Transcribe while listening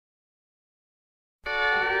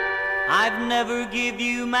I've never give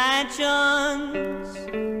you mansions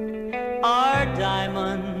or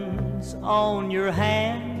diamonds on your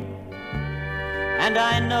hand, and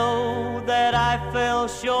I know that I fell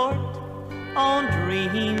short on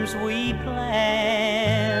dreams we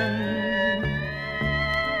planned.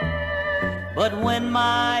 But when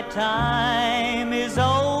my time is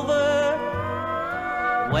over,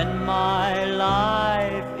 when my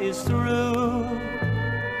life is through,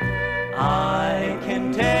 I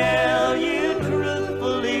can tell you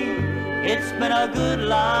truthfully, it's been a good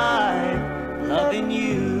life loving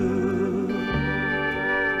you.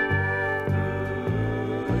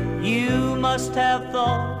 You must have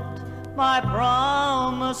thought my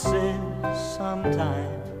promises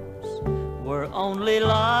sometimes were only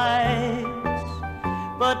lies,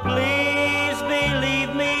 but please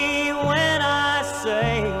believe me when I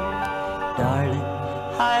say, darling,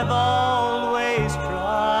 I've always tried.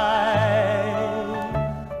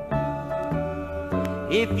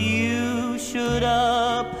 If you should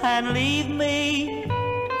up and leave me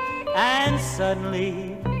and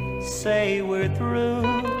suddenly say we're through,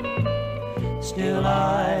 still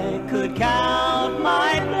I could count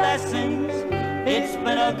my blessings. It's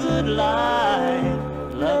been a good life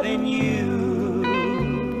loving you.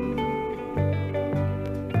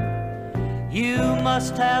 You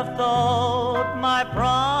must have thought my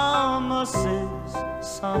promises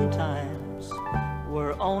sometimes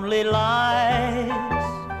were only lies,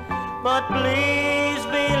 but please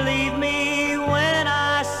believe me when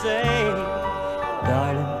I say,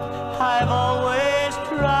 darling, I've always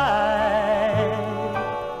tried.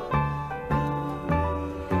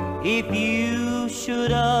 If you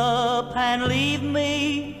should up and leave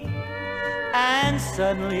me and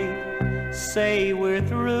suddenly say we're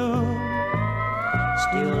through,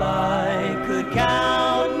 still I could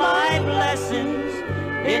count my blessings.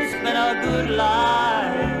 It's been a good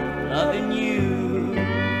life loving you.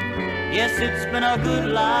 Yes, it's been a good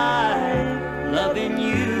life loving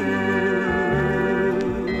you.